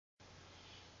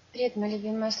Привет, мои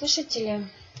любимые слушатели!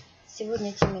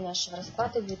 Сегодня темой нашего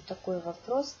расклада будет такой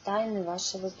вопрос: тайны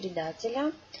вашего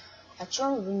предателя. О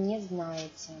чем вы не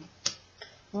знаете,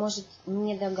 может,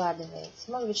 не догадываетесь,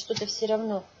 может быть, что-то все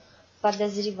равно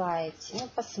подозреваете. Ну,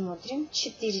 посмотрим.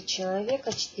 4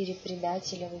 человека, 4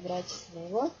 предателя. Выбирайте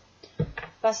своего.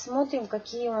 Посмотрим,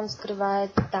 какие он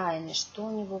скрывает тайны, что у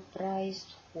него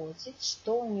происходит,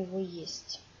 что у него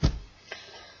есть.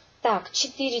 Так,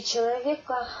 4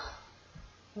 человека.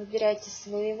 Выбирайте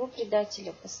своего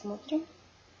предателя, посмотрим.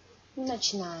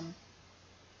 Начинаем.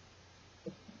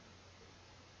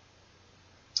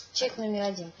 Человек номер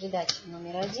 1, предатель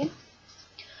номер 1.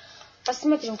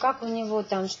 Посмотрим, как у него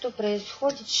там, что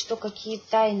происходит, что какие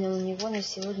тайны у него на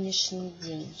сегодняшний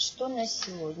день. Что на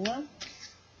сегодня?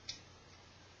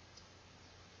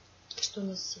 Что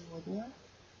на сегодня?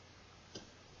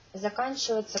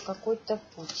 Заканчивается какой-то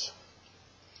путь.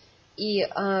 И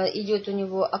идет у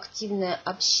него активное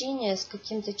общение с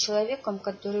каким-то человеком,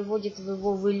 который вводит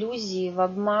его в иллюзии, в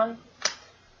обман,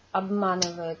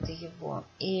 обманывает его.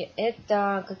 И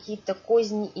это какие-то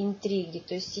козни, интриги.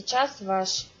 То есть сейчас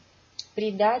ваш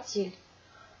предатель,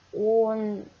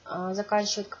 он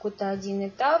заканчивает какой-то один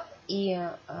этап и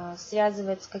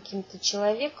связывает с каким-то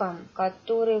человеком,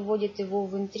 который вводит его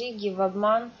в интриги, в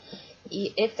обман.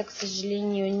 И это, к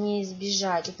сожалению, не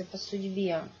избежать. Это по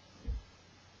судьбе.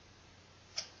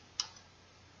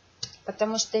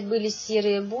 Потому что были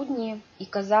серые будни, и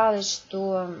казалось,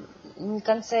 что ни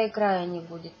конца и края не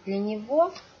будет. Для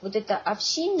него вот это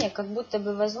общение, как будто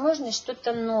бы возможно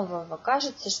что-то нового.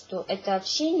 Кажется, что это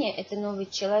общение, это новый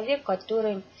человек,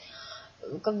 который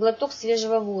как глоток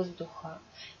свежего воздуха.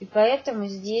 И поэтому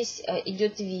здесь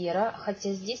идет вера,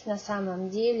 хотя здесь на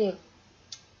самом деле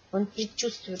он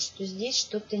предчувствует, что здесь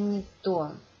что-то не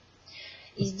то.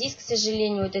 И здесь, к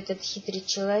сожалению, вот этот хитрый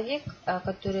человек,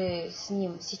 который с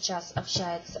ним сейчас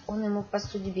общается, он ему по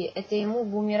судьбе. Это ему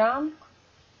бумеранг,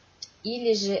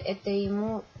 или же это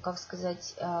ему, как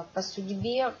сказать, по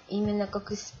судьбе именно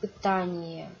как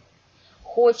испытание.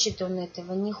 Хочет он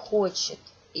этого, не хочет.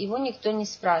 Его никто не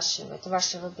спрашивает.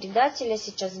 Вашего предателя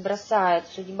сейчас бросает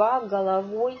судьба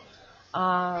головой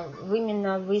в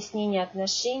именно выяснение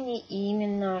отношений. И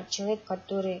именно человек,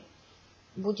 который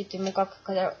будет ему как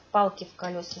палки в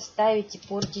колеса ставить и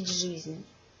портить жизнь.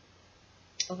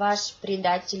 Ваш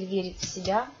предатель верит в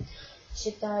себя,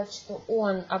 считает, что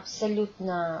он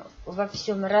абсолютно во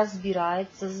всем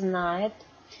разбирается, знает.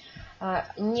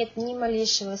 Нет ни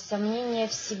малейшего сомнения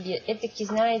в себе. Этакий,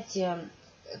 знаете,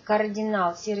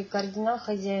 кардинал, серый кардинал,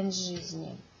 хозяин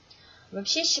жизни.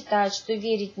 Вообще считает, что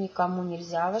верить никому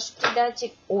нельзя. Ваш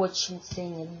предатель очень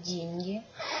ценит деньги.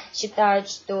 Считает,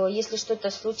 что если что-то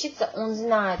случится, он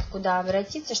знает, куда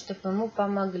обратиться, чтобы ему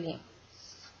помогли.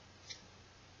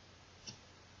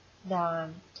 Да.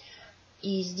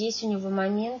 И здесь у него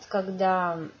момент,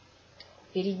 когда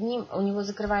перед ним, у него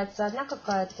закрывается одна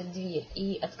какая-то дверь,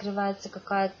 и открывается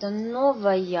какая-то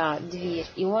новая дверь,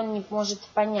 и он не может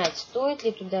понять, стоит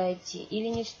ли туда идти или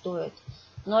не стоит.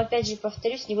 Но опять же,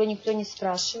 повторюсь, его никто не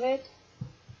спрашивает.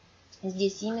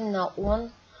 Здесь именно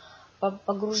он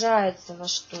погружается во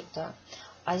что-то.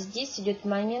 А здесь идет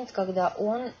момент, когда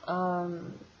он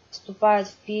вступает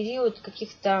в период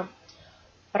каких-то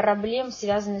проблем,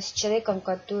 связанных с человеком,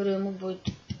 который ему будет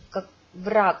как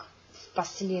враг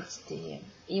впоследствии.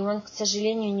 И он, к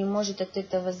сожалению, не может от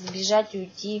этого сбежать,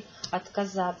 уйти,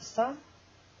 отказаться.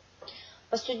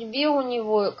 По судьбе у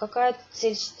него какая-то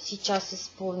цель сейчас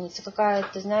исполнится,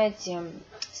 какая-то, знаете,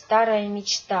 старая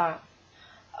мечта,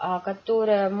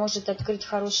 которая может открыть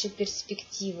хорошие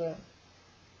перспективы.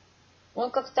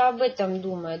 Он как-то об этом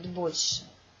думает больше.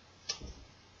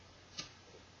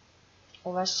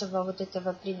 У вашего вот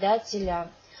этого предателя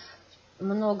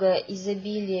много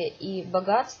изобилия и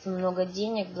богатства, много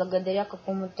денег благодаря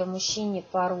какому-то мужчине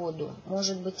по роду.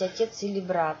 Может быть, отец или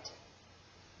брат.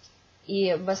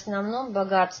 И в основном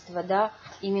богатство, да,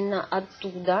 именно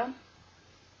оттуда.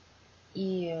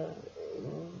 И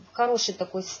хороший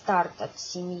такой старт от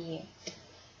семьи.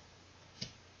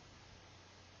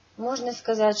 Можно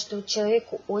сказать, что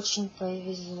человеку очень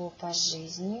повезло по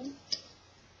жизни.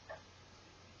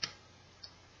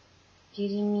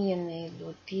 Перемены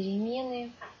идут,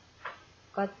 перемены,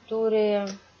 которые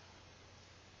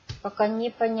пока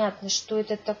непонятно, что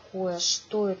это такое,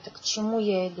 что это, к чему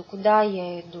я иду, куда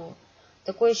я иду.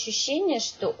 Такое ощущение,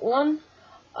 что он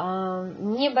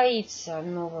не боится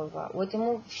нового. Вот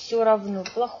ему все равно,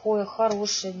 плохое,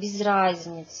 хорошее, без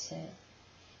разницы.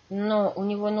 Но у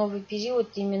него новый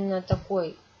период именно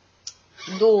такой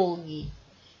долгий.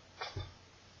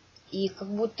 И как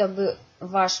будто бы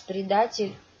ваш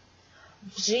предатель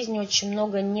в жизни очень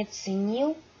много не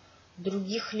ценил,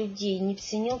 других людей, не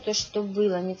ценил то, что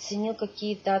было, не ценил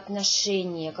какие-то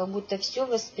отношения, как будто все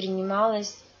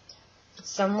воспринималось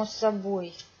само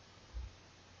собой.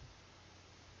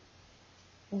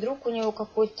 Друг у него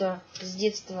какой-то с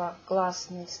детства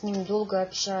классный, с ним долго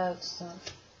общаются.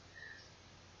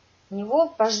 У него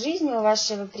по жизни, у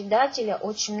вашего предателя,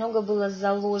 очень много было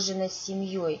заложено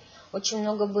семьей, очень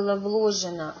много было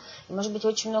вложено. Может быть,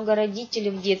 очень много родителей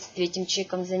в детстве этим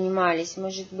человеком занимались.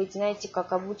 Может быть, знаете,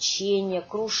 как обучение,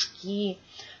 кружки.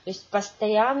 То есть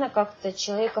постоянно как-то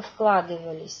человека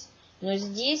вкладывались. Но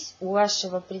здесь у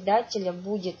вашего предателя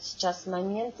будет сейчас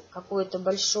момент, какое-то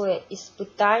большое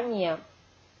испытание,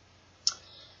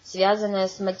 связанное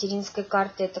с материнской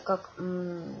картой. Это как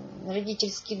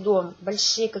родительский дом.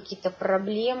 Большие какие-то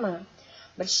проблемы,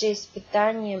 большие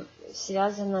испытания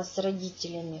связаны с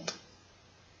родителями.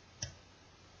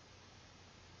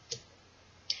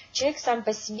 Человек сам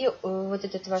по себе, вот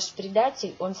этот ваш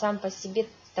предатель, он сам по себе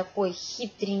такой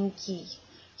хитренький,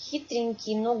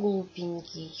 но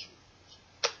глупенький.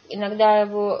 Иногда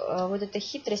его вот эта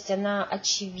хитрость, она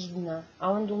очевидна,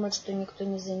 а он думает, что никто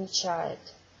не замечает.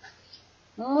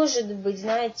 Может быть,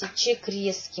 знаете, человек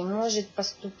резкий, может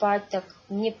поступать так,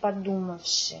 не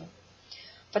подумавши.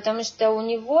 Потому что у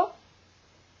него,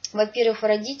 во-первых,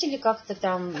 родители как-то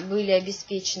там были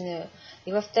обеспечены,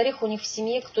 и во-вторых, у них в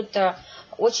семье кто-то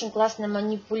очень классно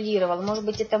манипулировал. Может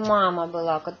быть, это мама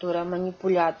была, которая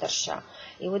манипуляторша.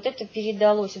 И вот это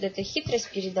передалось, вот эта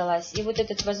хитрость передалась, и вот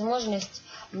эта возможность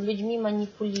людьми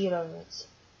манипулировать.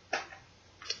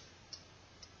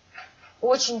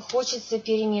 Очень хочется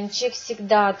перемен. Человек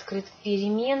всегда открыт к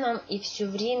переменам и все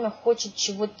время хочет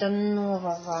чего-то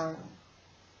нового.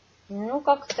 Ну,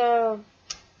 как-то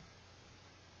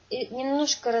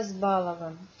немножко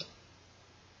разбалован.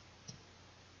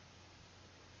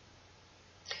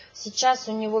 Сейчас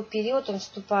у него период, он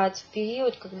вступает в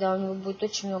период, когда у него будет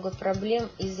очень много проблем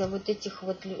из-за вот этих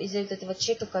вот, из-за этого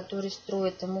человека, который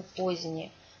строит ему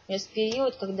козни. Есть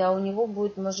период, когда у него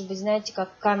будет, может быть, знаете,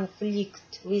 как конфликт,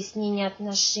 выяснение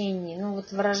отношений, ну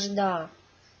вот вражда.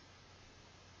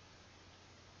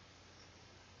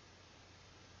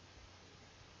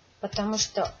 Потому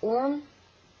что он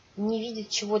не видит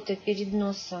чего-то перед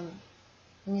носом,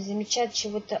 не замечает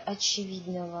чего-то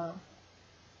очевидного.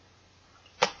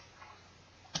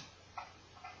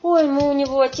 Ой, у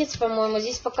него отец, по-моему,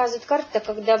 здесь показывает карта,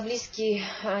 когда близкий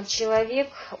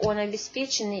человек, он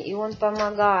обеспеченный и он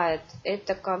помогает.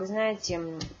 Это как, знаете,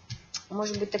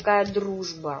 может быть такая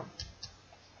дружба.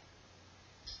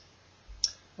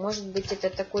 Может быть,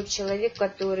 это такой человек,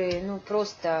 который, ну,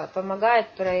 просто помогает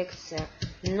проекция,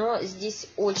 но здесь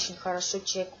очень хорошо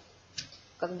человек,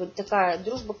 как бы такая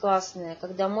дружба классная,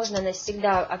 когда можно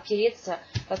навсегда опереться,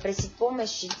 попросить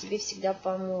помощи, и тебе всегда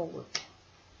помогут.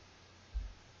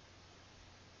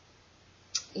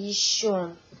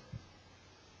 Еще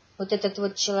вот этот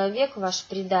вот человек, ваш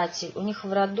предатель, у них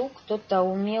в роду кто-то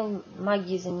умел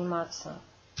магией заниматься.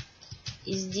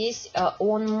 И здесь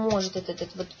он может,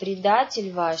 этот вот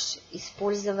предатель ваш,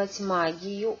 использовать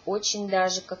магию очень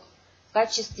даже как в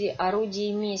качестве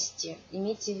орудия мести.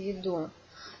 Имейте в виду.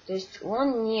 То есть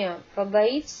он не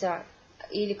побоится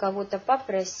или кого-то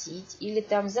попросить, или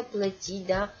там заплатить,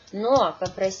 да, но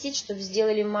попросить, чтобы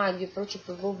сделали магию против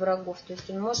его врагов. То есть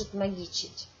он может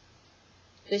магичить.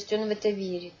 То есть он в это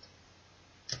верит.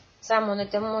 Сам он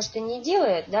это, может, и не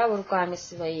делает, да, руками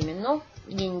своими, но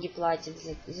деньги платит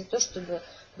за то, чтобы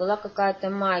была какая-то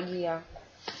магия.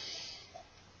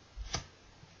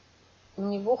 У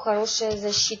него хорошая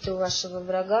защита у вашего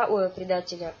врага, ой,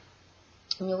 предателя.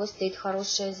 У него стоит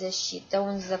хорошая защита,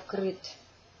 он закрыт.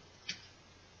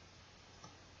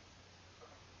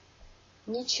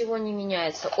 Ничего не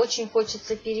меняется. Очень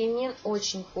хочется перемен,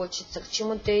 очень хочется. К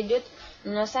чему-то идет,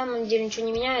 но на самом деле ничего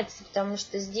не меняется, потому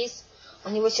что здесь у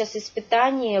него сейчас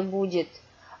испытание будет,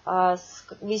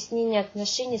 выяснение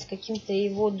отношений с каким-то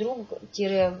его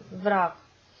друг-враг.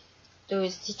 То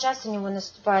есть сейчас у него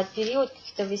наступает период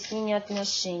каких-то выяснения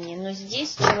отношений. Но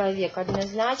здесь человек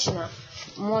однозначно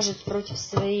может против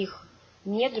своих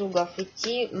недругов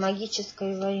идти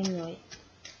магической войной.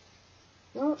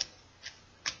 Ну,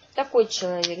 такой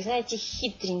человек, знаете,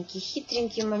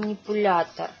 хитренький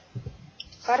манипулятор.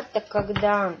 Карта,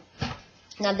 когда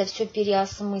надо все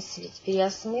переосмыслить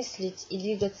и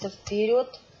двигаться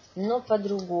вперед, но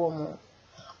по-другому.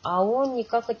 А он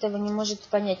никак этого не может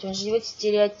понять. Он живет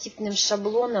стереотипным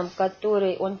шаблоном,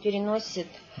 который он переносит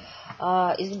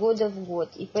из года в год.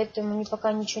 И поэтому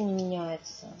пока ничего не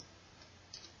меняется.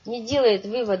 Не делает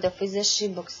выводов из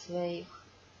ошибок своих.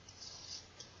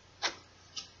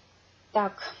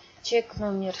 Так, человек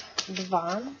номер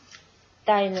 2.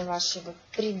 тайны вашего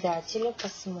предателя.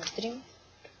 Посмотрим,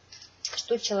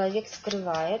 что человек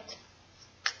скрывает,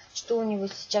 что у него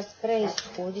сейчас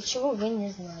происходит, чего вы не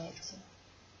знаете.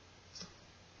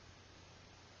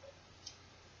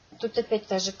 Тут опять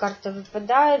та же карта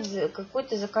выпадает,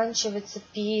 какой-то заканчивается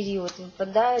период.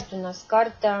 Выпадает у нас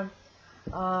карта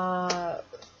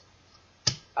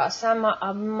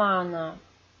самообмана.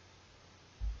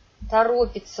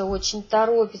 Торопится, очень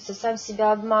торопится, сам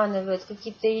себя обманывает,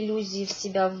 какие-то иллюзии в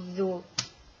себя ввел.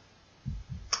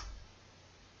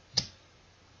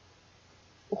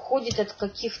 Уходит от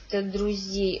каких-то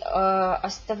друзей,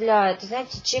 оставляет.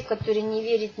 Знаете, человек, который не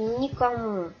верит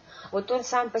никому. Вот он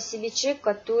сам по себе человек,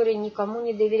 который никому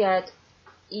не доверяет.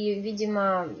 И,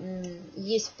 видимо,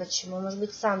 есть почему. Может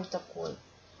быть, сам такой.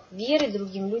 Веры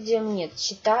другим людям нет.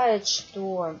 Считает,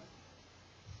 что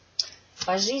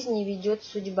по жизни ведет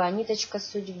судьба, ниточка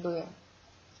судьбы.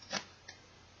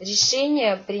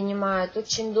 Решения принимает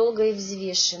очень долго и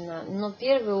взвешенно. Но в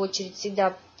первую очередь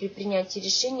всегда при принятии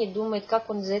решений думает, как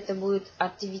он за это будет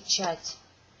отвечать.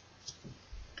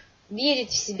 Верит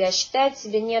в себя, считает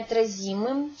себя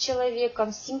неотразимым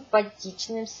человеком,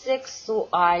 симпатичным,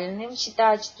 сексуальным,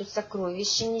 считает, что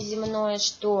сокровище неземное,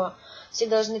 что все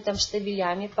должны там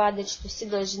штабелями падать, что все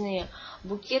должны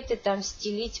букеты там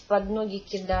стелить, под ноги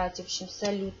кидать, в общем,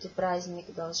 салюты,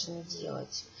 праздник должны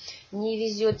делать. Не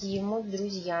везет ему с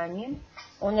друзьями,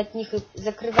 он от них и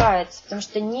закрывается, потому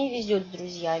что не везет с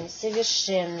друзьями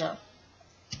совершенно.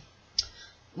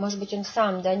 Может быть, он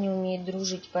сам, да, не умеет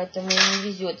дружить, поэтому не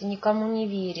везет, и никому не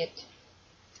верит.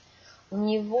 У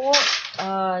него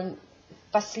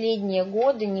последние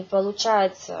годы не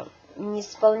получается, не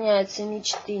исполняются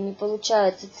мечты, не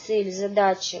получается цель,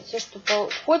 задача. Все, что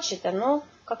хочет, оно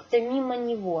как-то мимо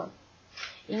него.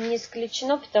 И не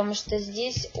исключено, потому что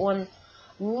здесь он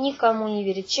никому не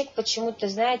верит. Человек почему-то,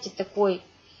 знаете, такой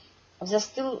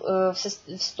застыл в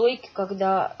стойке,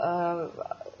 когда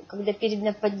перед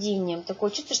нападением. Такое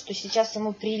чувство, что сейчас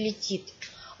ему прилетит.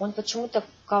 Он почему-то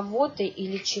кого-то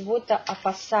или чего-то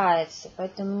опасается,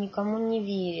 поэтому никому не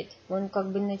верит. Он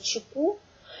как бы начеку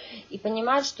и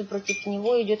понимает, что против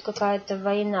него идет какая-то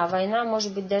война. Война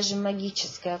может быть даже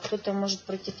магическая. Кто-то может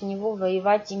против него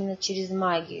воевать именно через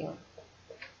магию.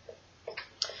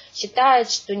 Считает,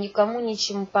 что никому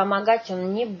ничему помогать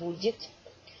он не будет.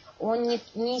 Он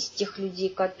не из тех людей,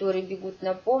 которые бегут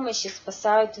на помощь и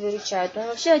спасают, выручают. Он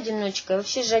вообще одиночка,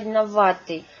 вообще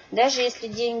жадноватый. Даже если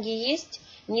деньги есть,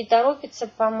 не торопится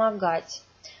помогать.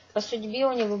 По судьбе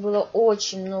у него было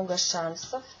очень много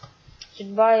шансов.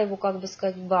 Судьба его, как бы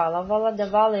сказать, баловала,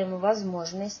 давала ему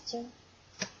возможности.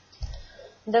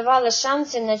 Давала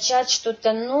шансы начать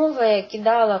что-то новое,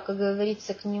 кидала, как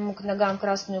говорится, к нему, к ногам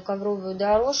красную ковровую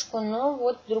дорожку. Но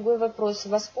вот другой вопрос,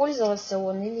 воспользовался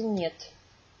он или нет.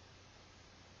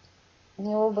 У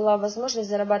него была возможность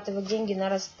зарабатывать деньги на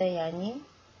расстоянии.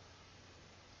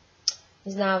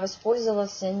 Не знаю,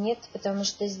 воспользовался, нет, потому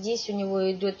что здесь у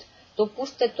него идет то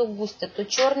пусто, то густо, то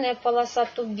черная полоса,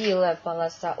 то белая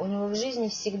полоса. У него в жизни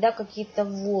всегда какие-то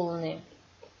волны.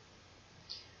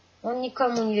 Он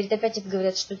никому не верит. Опять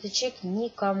говорят, что этот человек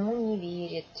никому не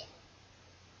верит.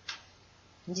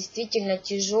 Действительно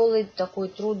тяжелый такой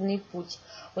трудный путь.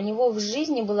 У него в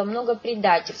жизни было много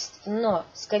предательств, но,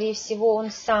 скорее всего,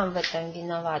 он сам в этом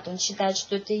виноват. Он считает,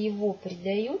 что это его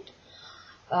предают,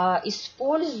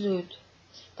 используют,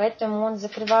 поэтому он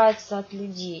закрывается от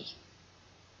людей.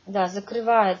 Да,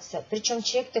 закрывается. Причем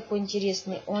человек такой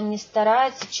интересный, он не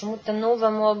старается чему-то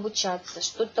новому обучаться,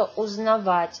 что-то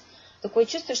узнавать. Такое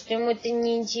чувство, что ему это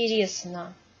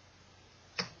неинтересно.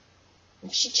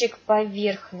 Вообще человек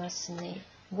поверхностный,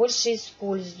 больше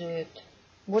использует,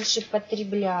 больше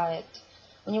потребляет.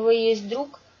 У него есть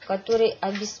друг, который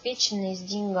обеспеченный с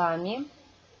деньгами.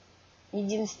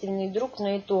 Единственный друг, но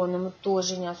и то он ему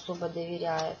тоже не особо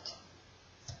доверяет.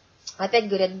 Опять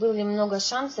говорят, было много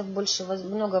шансов,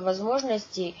 много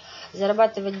возможностей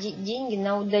зарабатывать деньги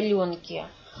на удаленке.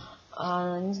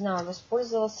 Не знаю,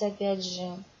 воспользовался опять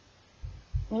же.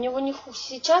 У него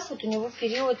сейчас вот у него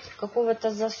период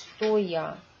какого-то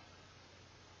застоя.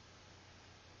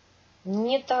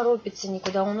 Не торопится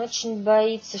никуда, он очень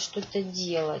боится что-то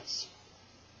делать.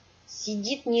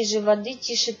 Сидит ниже воды,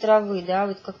 тише травы, да,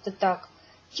 вот как-то так.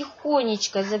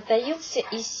 Тихонечко затаился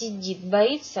и сидит.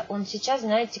 Боится он сейчас,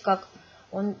 знаете, как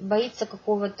он боится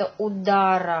какого-то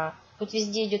удара. Тут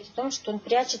везде идет о том, что он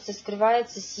прячется,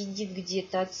 скрывается, сидит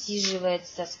где-то,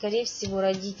 отсиживается. Скорее всего,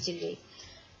 родителей.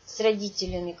 С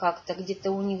родителями как-то,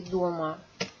 где-то у них дома.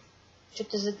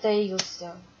 Что-то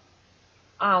затаился.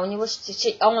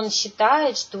 Он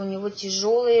считает, что у него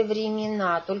тяжелые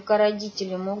времена. Только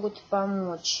родители могут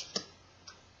помочь.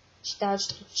 Считают,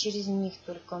 что через них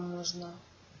только можно.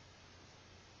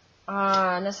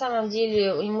 А на самом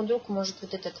деле ему друг может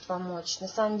вот этот помочь. На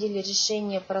самом деле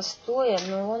решение простое,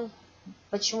 но он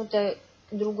почему-то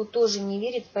другу тоже не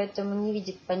верит, поэтому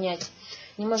не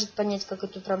может понять, как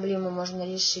эту проблему можно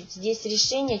решить. Здесь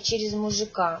решение через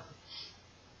мужика,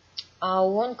 а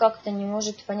он как-то не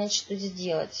может понять, что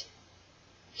сделать.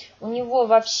 У него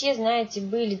вообще, знаете,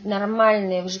 были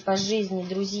нормальные по жизни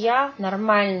друзья,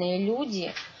 нормальные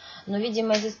люди, но,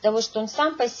 видимо, из-за того, что он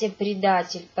сам по себе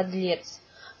предатель, подлец,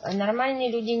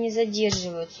 нормальные люди не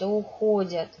задерживаются,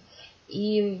 уходят,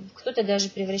 и кто-то даже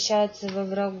превращается во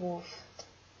врагов.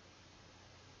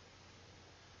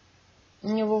 У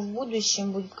него в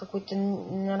будущем будет какой-то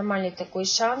нормальный такой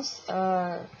шанс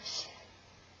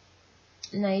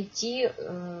найти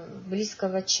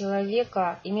близкого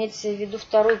человека, имеется в виду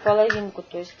вторую половинку,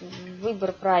 то есть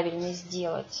выбор правильный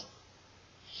сделать.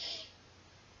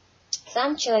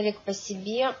 Сам человек по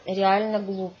себе реально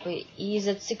глупый и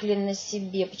зациклен на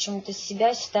себе, почему-то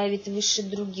себя ставит выше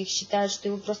других, считает, что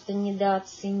его просто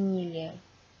недооценили.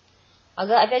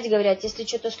 Опять говорят, если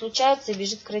что-то случается,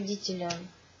 бежит к родителям,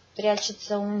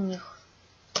 прячется у них,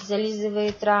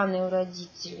 зализывает раны у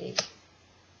родителей.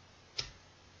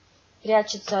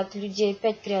 Прячется от людей,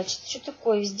 опять прячется. Что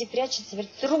такое? Везде прячется.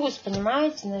 Трус,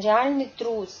 понимаете? Реальный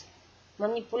трус.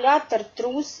 Манипулятор,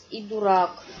 трус и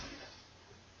дурак.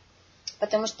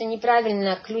 Потому что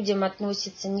неправильно к людям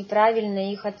относится,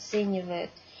 неправильно их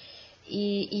оценивает. И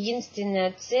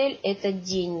единственная цель – это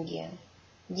деньги.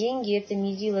 Деньги – это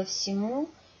мерило всему,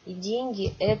 и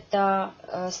деньги – это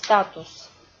статус.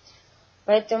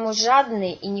 Поэтому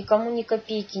жадный и никому ни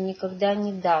копейки никогда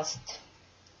не даст.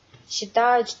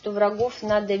 Считают, что врагов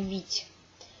надо бить.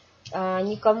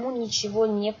 Никому ничего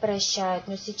не прощают.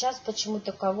 Но сейчас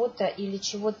почему-то кого-то или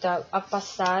чего-то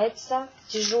опасается.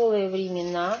 Тяжелые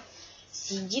времена.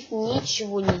 Сидит,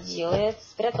 ничего не делает.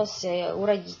 Спрятался у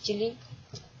родителей.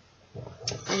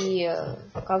 И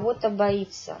кого-то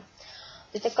боится.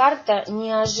 Это карта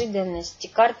неожиданности.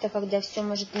 Карта, когда все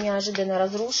может неожиданно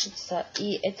разрушиться.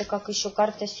 И это как еще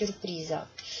карта сюрприза.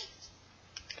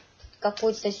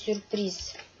 Какой-то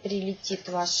сюрприз прилетит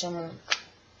вашему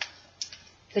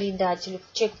предателю,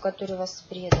 человеку, который вас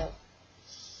предал.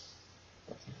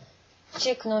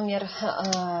 Человек номер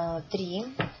 3.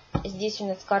 Здесь у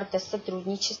нас карта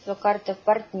сотрудничества, карта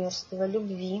партнерства,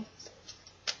 любви.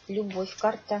 Любовь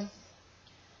карта.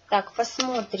 Так,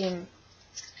 посмотрим.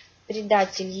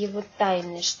 Предатель, его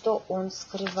тайны, что он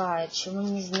скрывает, чего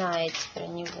не знаете про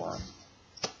него.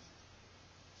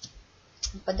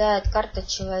 Выпадает карта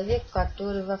человек,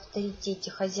 который в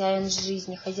авторитете, хозяин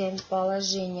жизни, хозяин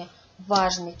положения,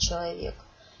 важный человек.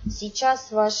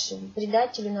 Сейчас вашему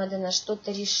предателю надо на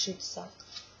что-то решиться.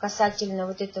 Касательно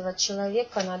вот этого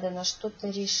человека надо на что-то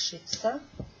решиться.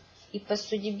 И по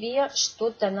судьбе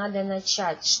что-то надо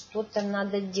начать, что-то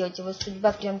надо делать. Его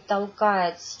судьба прям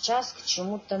толкает сейчас к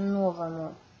чему-то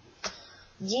новому.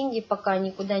 Деньги пока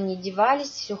никуда не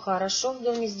девались, все хорошо в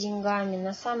доме с деньгами.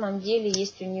 На самом деле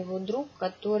есть у него друг,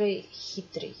 который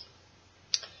хитрый.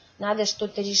 Надо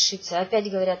что-то решиться.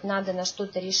 Опять говорят, надо на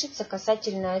что-то решиться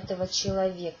касательно этого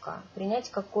человека.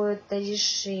 Принять какое-то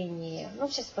решение. Ну,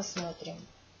 сейчас посмотрим.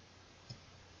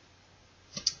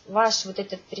 Ваш вот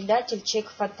этот предатель,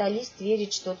 человек-фаталист,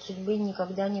 верит, что от судьбы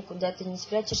никогда никуда ты не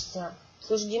спрячешься.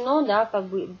 Суждено, да,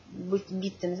 быть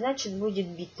битым, значит, будет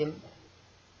битым.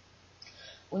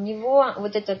 У него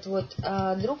вот этот вот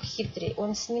друг хитрый,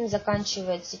 он с ним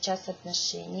заканчивает сейчас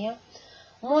отношения.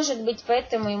 Может быть,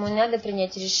 поэтому ему надо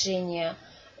принять решение,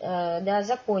 да,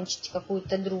 закончить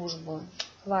какую-то дружбу.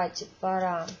 Хватит,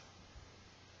 пора.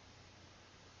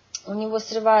 У него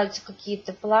срываются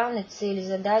какие-то планы, цели,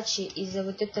 задачи из-за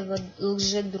вот этого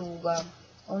лжедруга.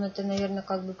 Он это, наверное,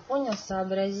 как бы понял,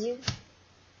 сообразил.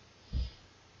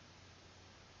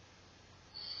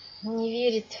 Не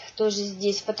верит тоже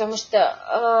здесь, потому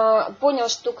что понял,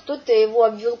 что кто-то его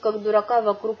обвел как дурака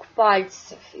вокруг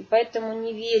пальцев. И поэтому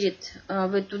не верит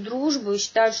в эту дружбу и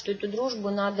считает, что эту дружбу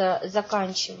надо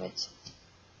заканчивать.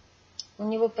 У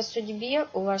него по судьбе,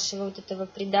 у вашего вот этого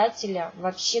предателя,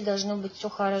 вообще должно быть все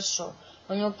хорошо.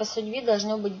 У него по судьбе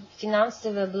должно быть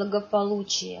финансовое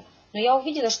благополучие. Но я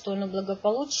увидела, что оно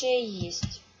благополучие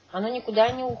есть. Оно никуда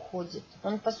не уходит.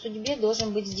 Он по судьбе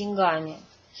должен быть с деньгами.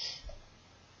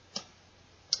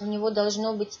 У него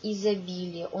должно быть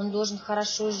изобилие. Он должен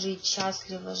хорошо жить,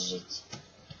 счастливо жить.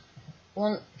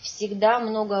 Он всегда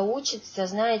много учится,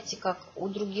 знаете, как у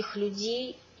других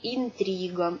людей,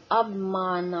 интригам,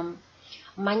 обманам,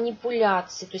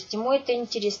 манипуляции. То есть ему это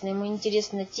интересно. Ему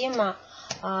интересна тема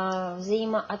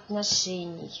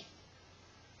взаимоотношений.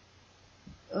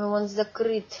 Он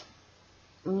закрыт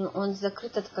он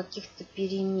закрыт от каких-то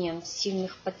перемен,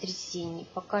 сильных потрясений,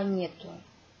 пока нету.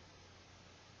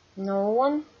 Но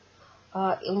у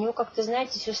него как-то,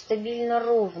 знаете, все стабильно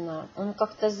ровно. Он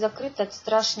как-то закрыт от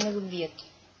страшных бед.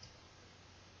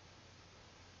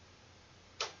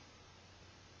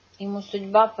 Ему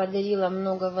судьба подарила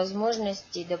много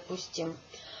возможностей, допустим,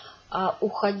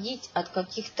 уходить от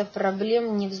каких-то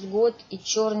проблем, невзгод и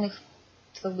черной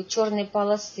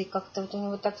полосы. Как-то вот у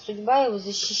него так судьба его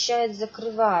защищает,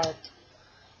 закрывает.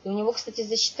 И у него, кстати,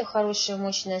 защита хорошая,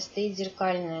 мощная, стоит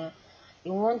зеркальная. И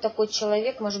он такой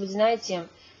человек, может быть, знаете,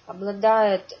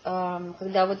 обладает,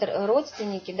 когда вот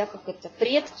родственники, да, как это,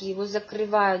 предки его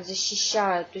закрывают,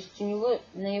 защищают. То есть у него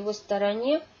на его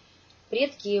стороне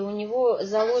предки, у него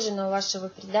заложено у вашего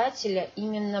предателя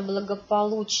именно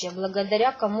благополучие,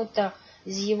 благодаря кому-то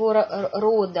из его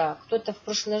рода. Кто-то в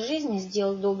прошлой жизни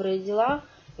сделал добрые дела,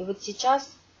 и вот сейчас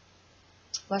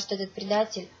ваш этот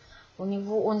предатель,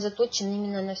 он заточен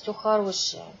именно на все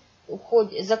хорошее.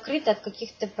 Закрыт от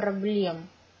каких-то проблем,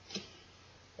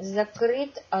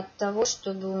 закрыт от того,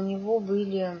 чтобы у него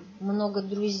были много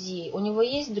друзей. У него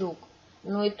есть друг,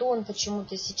 но и то он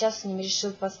почему-то сейчас с ним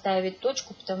решил поставить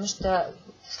точку, потому что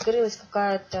вскрылась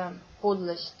какая-то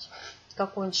подлость,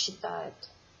 как он считает.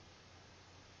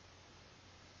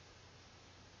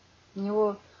 У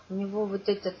него вот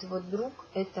этот вот друг,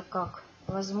 это как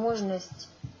возможность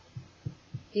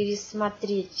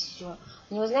пересмотреть все.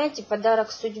 У него, знаете,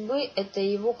 подарок судьбы, это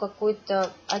его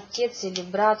какой-то отец или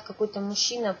брат, какой-то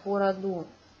мужчина по роду.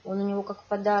 Он у него как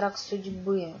подарок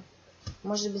судьбы.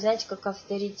 Может быть, знаете, как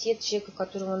авторитет человека,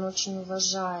 которого он очень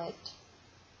уважает.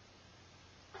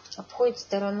 Обходит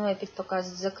стороной, опять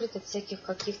показывает, закрыт от всяких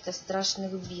каких-то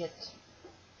страшных бед.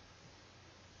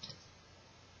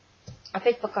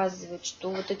 Опять показывает,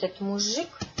 что вот этот мужик,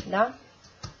 да,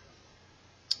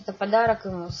 это подарок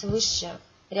ему свыше.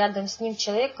 Рядом с ним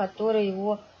человек, который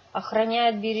его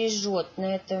охраняет, бережет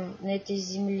на этой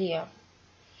земле.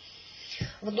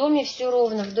 В доме все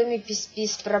ровно, в доме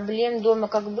без проблем. Дома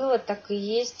как было, так и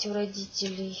есть у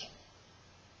родителей.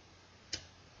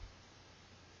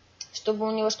 Чтобы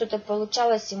у него что-то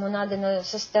получалось, ему надо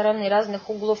со стороны разных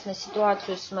углов на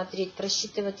ситуацию смотреть,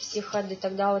 просчитывать все ходы.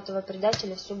 Тогда у этого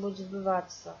предателя все будет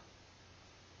сбываться.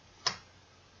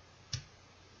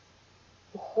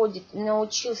 Уходит,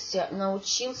 научился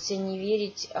не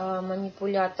верить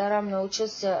манипуляторам,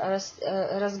 научился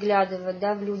разглядывать,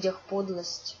 да, в людях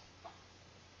подлость.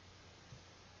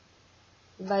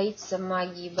 Боится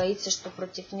магии, боится, что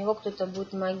против него кто-то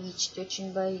будет магичить,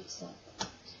 очень боится.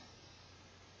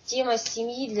 Тема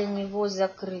семьи для него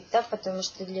закрыта, потому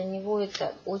что для него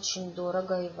это очень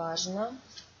дорого и важно.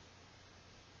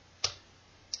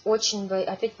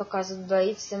 Опять показывает,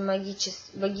 боится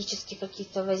магических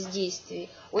каких-то воздействий,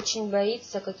 очень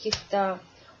боится каких-то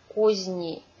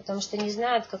козней, потому что не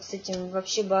знает, как с этим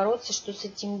вообще бороться, что с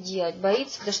этим делать.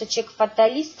 Боится, потому что человек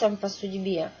фаталист сам по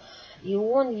судьбе, и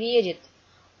он верит,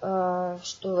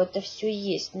 что это все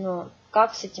есть, но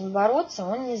как с этим бороться,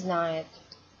 он не знает.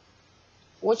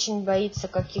 Очень боится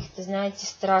каких-то, знаете,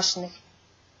 страшных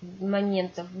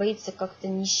моментов, боится как-то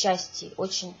несчастий,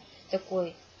 очень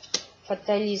такой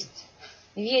фаталист.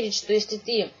 Верит, что если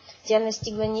тебя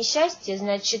настигло несчастье,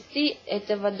 значит ты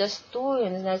этого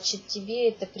достоин, значит тебе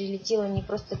это прилетело не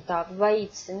просто так.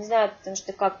 Боится, не знаю, потому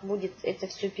что как будет это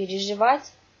все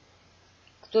переживать,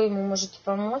 кто ему может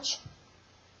помочь.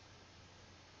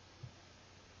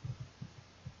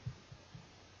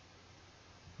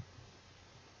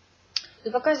 И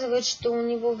показывает, что у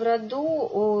него в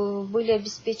роду были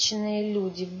обеспеченные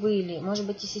люди, может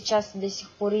быть, и сейчас до сих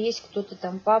пор есть кто-то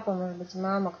там, папа, может быть,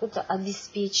 мама, кто-то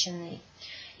обеспеченный.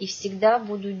 И всегда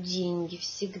будут деньги,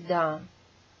 всегда.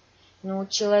 Но у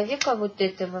человека вот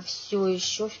этого все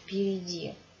еще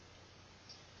впереди.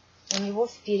 У него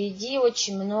впереди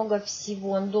очень много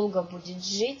всего, он долго будет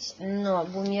жить, но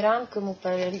бумеранг ему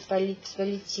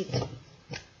полетит.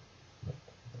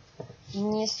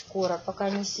 Не скоро, пока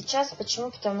не сейчас.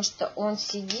 Почему? Потому что он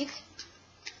сидит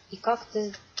и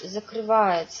как-то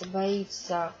закрывается,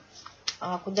 боится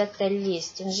куда-то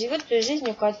лезть. Он живет той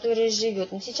жизнью, которой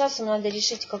живет. Но сейчас ему надо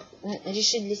решить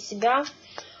для себя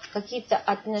какие-то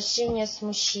отношения с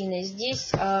мужчиной.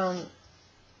 Здесь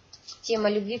тема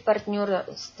любви,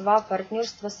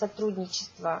 партнерства,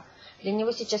 сотрудничества. Для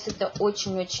него сейчас это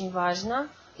очень-очень важно,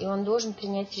 и он должен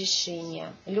принять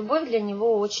решение. Любовь для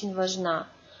него очень важна.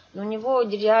 Но у него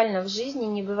реально в жизни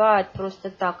не бывает просто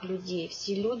так людей.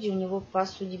 Все люди у него по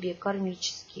судьбе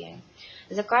кармические.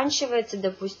 Заканчивается,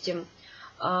 допустим,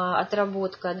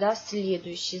 отработка, да,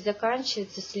 следующий.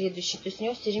 Заканчивается следующий. То есть у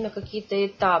него все время какие-то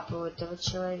этапы у этого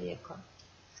человека.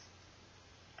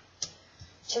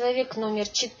 Человек номер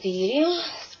 4.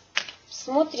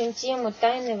 Смотрим тему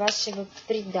тайны вашего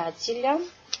предателя.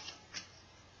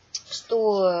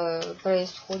 Что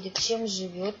происходит, чем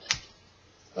живет,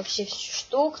 вообще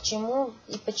что, к чему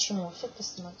и почему. Все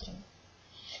посмотрим.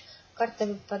 Карта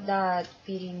выпадает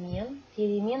перемен.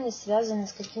 Перемены связаны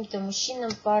с каким-то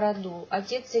мужчиной по роду.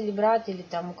 Отец или брат, или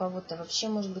там у кого-то вообще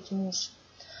может быть муж.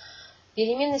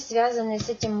 Перемены связаны с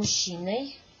этим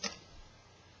мужчиной.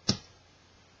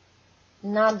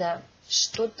 Надо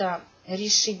что-то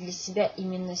решить для себя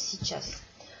именно сейчас.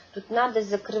 Тут надо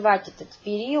закрывать этот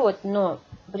период, но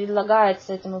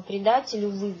предлагается этому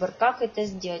предателю выбор, как это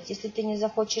сделать. Если ты не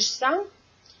захочешь сам,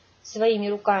 своими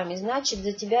руками, значит,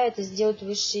 за тебя это сделают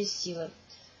высшие силы.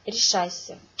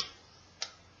 Решайся.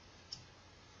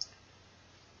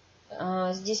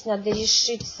 Здесь надо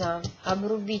решиться,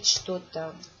 обрубить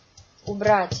что-то,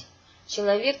 убрать.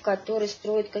 Человек, который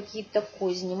строит какие-то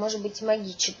козни, может быть,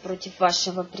 магичит против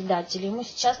вашего предателя. Ему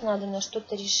сейчас надо на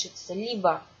что-то решиться.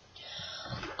 Либо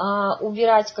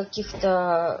убирать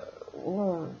каких-то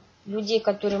людей,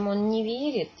 которым он не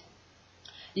верит,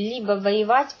 либо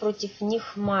воевать против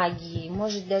них магией.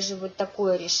 Может даже вот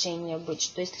такое решение быть,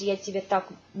 что если я тебя так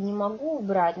не могу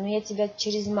убрать, но я тебя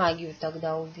через магию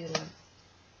тогда уберу.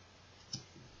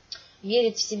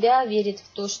 Верит в себя, верит в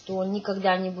то, что он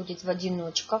никогда не будет в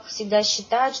одиночках. Всегда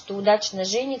считает, что удачно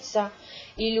женится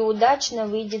или удачно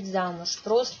выйдет замуж.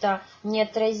 Просто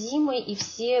неотразимый, и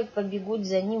все побегут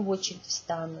за ним, в очередь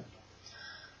встанут.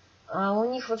 А у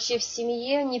них вообще в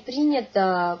семье не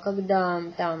принято, когда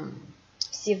там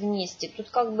все вместе. Тут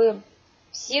как бы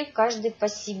все, каждый по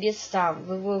себе сам.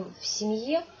 В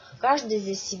семье каждый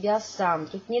за себя сам.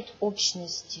 Тут нет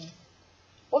общности.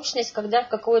 Общность, когда в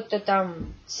какой-то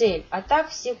там цель, а так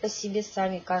все по себе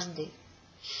сами, каждый.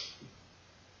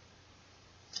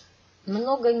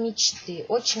 Много мечты,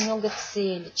 очень много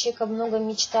целей. Человек много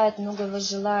мечтает, многого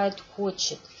желает,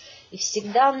 хочет. И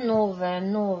всегда новое,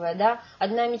 новое, да.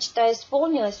 Одна мечта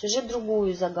исполнилась, уже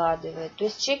другую загадывает. То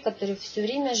есть человек, который все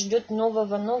время ждет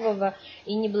нового, нового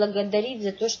и не благодарит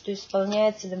за то, что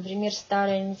исполняется, например,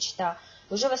 старая мечта,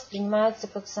 уже воспринимается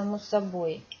как само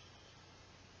собой.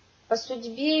 По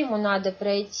судьбе ему надо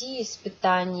пройти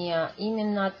испытания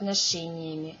именно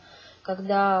отношениями,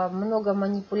 когда много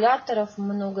манипуляторов,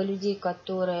 много людей,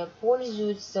 которые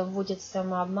пользуются, вводят в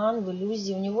самообман, в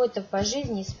иллюзии. У него это по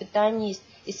жизни испытание есть,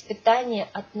 испытание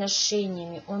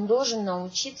отношениями. Он должен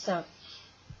научиться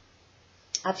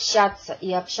общаться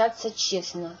и общаться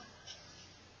честно.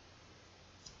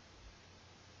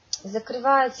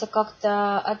 Закрывается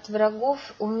как-то от врагов,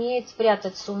 умеет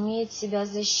прятаться, умеет себя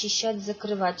защищать,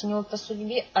 закрывать. У него по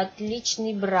судьбе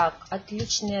отличный брак,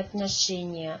 отличные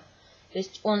отношения. То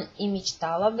есть он и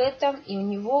мечтал об этом, и у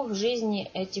него в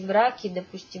жизни эти браки,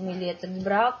 допустим, или этот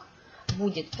брак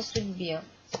будет по судьбе.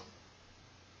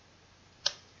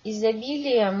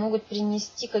 Изобилие могут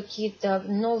принести какие-то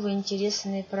новые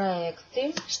интересные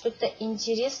проекты, что-то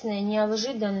интересное,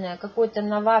 неожиданное, какое-то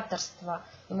новаторство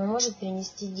ему может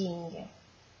принести деньги.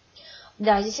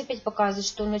 Да, здесь опять показывает,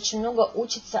 что он очень много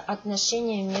учится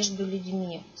отношениям между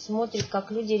людьми, смотрит,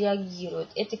 как люди реагируют.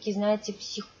 Этакий, знаете,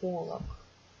 психолог.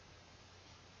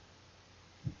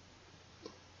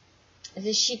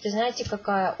 Защита, знаете,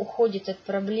 какая? Уходит от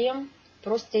проблем,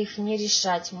 просто их не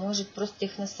решать, может просто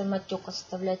их на самотек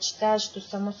оставлять, считает, что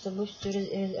само собой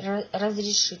все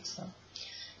разрешится.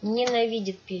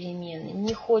 Ненавидит перемены,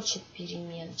 не хочет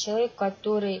перемен. Человек,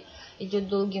 который идет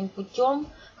долгим путем,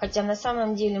 хотя на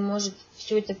самом деле может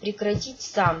все это прекратить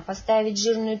сам, поставить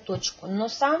жирную точку, но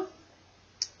сам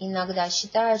иногда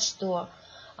считает, что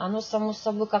оно само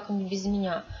собой как-нибудь без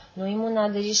меня. Но ему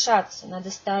надо решаться, надо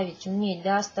ставить, уметь,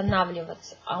 да,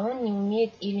 останавливаться. А он не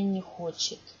умеет или не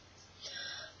хочет.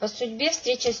 По судьбе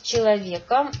встреча с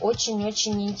человеком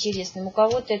очень-очень интересным. У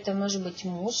кого-то это может быть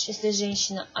муж, если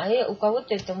женщина, а у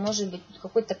кого-то это может быть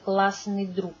какой-то классный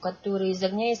друг, который из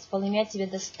огня и из полымя тебя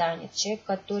достанет. Человек,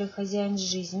 который хозяин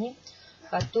жизни,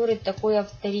 который такой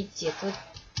авторитет. Вот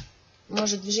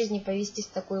может в жизни повестись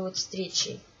такой вот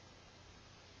встречей.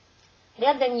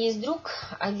 Рядом есть друг,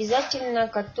 обязательно,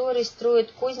 который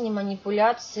строит козни,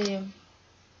 манипуляции.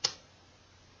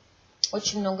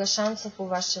 Очень много шансов у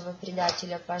вашего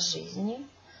предателя по жизни.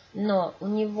 Но у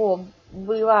него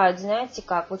бывает, знаете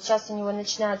как, вот сейчас у него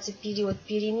начинается период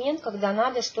перемен, когда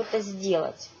надо что-то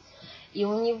сделать. И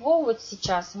у него вот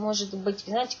сейчас может быть,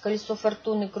 знаете, колесо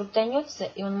фортуны крутанется,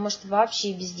 и он может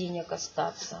вообще без денег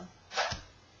остаться.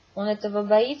 Он этого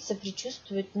боится,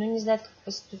 предчувствует, но не знает, как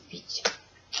поступить.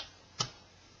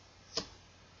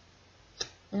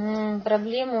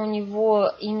 Проблема у него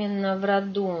именно в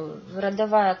роду.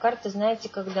 Родовая карта, знаете,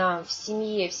 когда в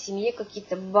семье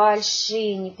какие-то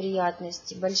большие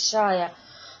неприятности, большая,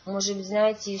 может быть,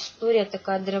 знаете, история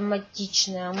такая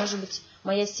драматичная, может быть,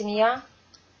 моя семья,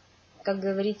 как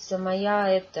говорится, моя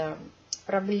это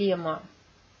проблема.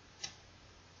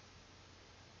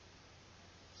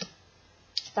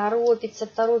 Торопится,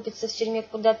 все время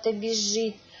куда-то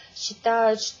бежит,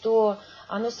 считает, что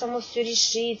оно само все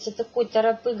решится, такой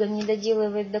торопыга, не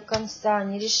доделывает до конца,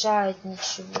 не решает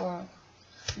ничего.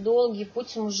 Долгий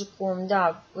путь с мужиком,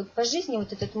 да, вот по жизни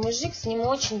вот этот мужик с ним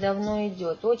очень давно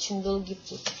идет, очень долгий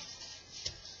путь.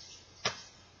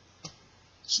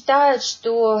 Считает,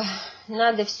 что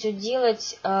надо все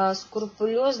делать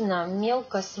скрупулезно,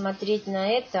 мелко смотреть на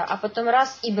это, а потом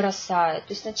раз и бросает.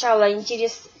 То есть сначала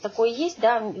интерес такой есть,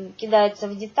 да, кидается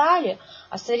в детали,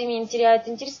 а со временем теряет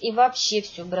интерес и вообще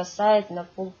все бросает на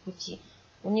полпути.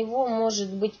 У него может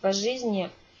быть по жизни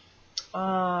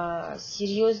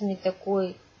серьезный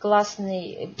такой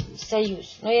классный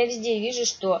союз. Но я везде вижу,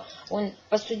 что он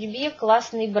по судьбе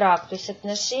классный брак, то есть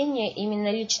отношения именно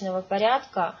личного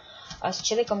порядка, с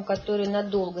человеком, который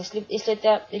надолго. Если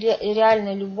это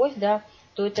реальная любовь, да,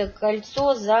 то это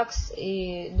кольцо, ЗАГС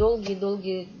и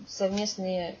долгие-долгие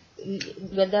совместные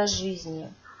года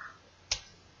жизни.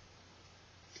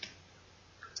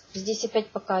 Здесь опять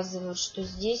показывают, что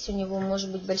здесь у него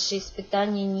может быть большие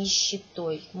испытания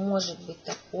нищетой. Может быть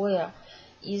такое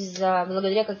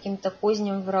благодаря каким-то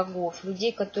козням врагов,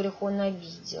 людей, которых он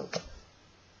обидел.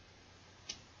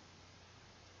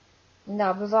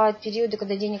 Да, бывают периоды,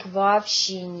 когда денег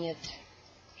вообще нет.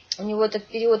 У него этот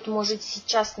период может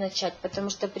сейчас начать, потому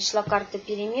что пришла карта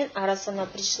перемен, а раз она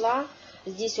пришла,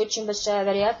 здесь очень большая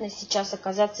вероятность сейчас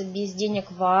оказаться без денег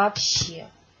вообще.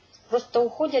 Просто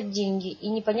уходят деньги, и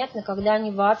непонятно, когда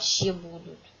они вообще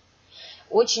будут.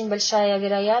 Очень большая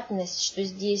вероятность, что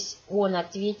здесь он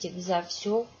ответит за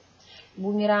все.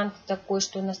 Бумеранг такой,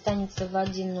 что он останется в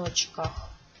одиночках.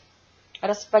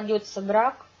 Распадется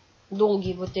брак,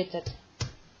 долгий вот этот,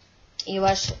 и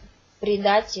ваш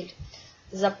предатель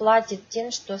заплатит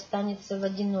тем, что останется в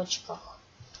одиночках.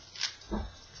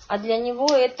 А для него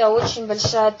это очень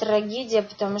большая трагедия,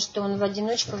 потому что он в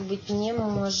одиночках быть не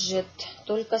может,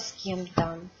 только с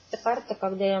кем-то. Это карта,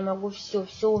 когда я могу все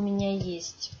у меня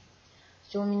есть.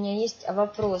 Все у меня есть, а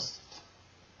вопрос,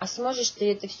 а сможешь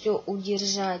ты это все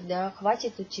удержать, да?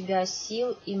 Хватит у тебя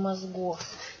сил и мозгов?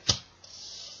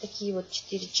 Такие вот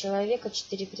 4 человека,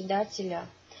 4 предателя.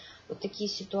 Вот такие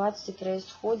ситуации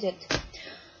происходят.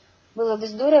 Было бы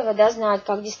здорово, да, знать,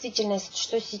 как действительность,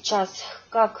 что сейчас,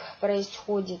 как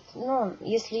происходит. Но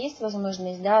если есть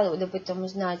возможность, да, об этом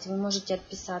узнать, вы можете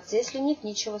отписаться. Если нет,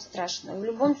 ничего страшного. В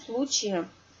любом случае,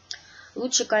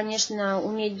 лучше, конечно,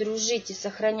 уметь дружить и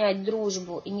сохранять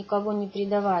дружбу, и никого не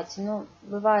предавать. Но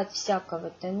бывает всяко в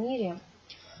этом мире.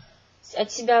 От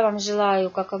себя вам желаю,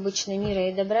 как обычно, мира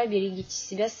и добра. Берегите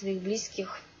себя, своих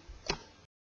близких.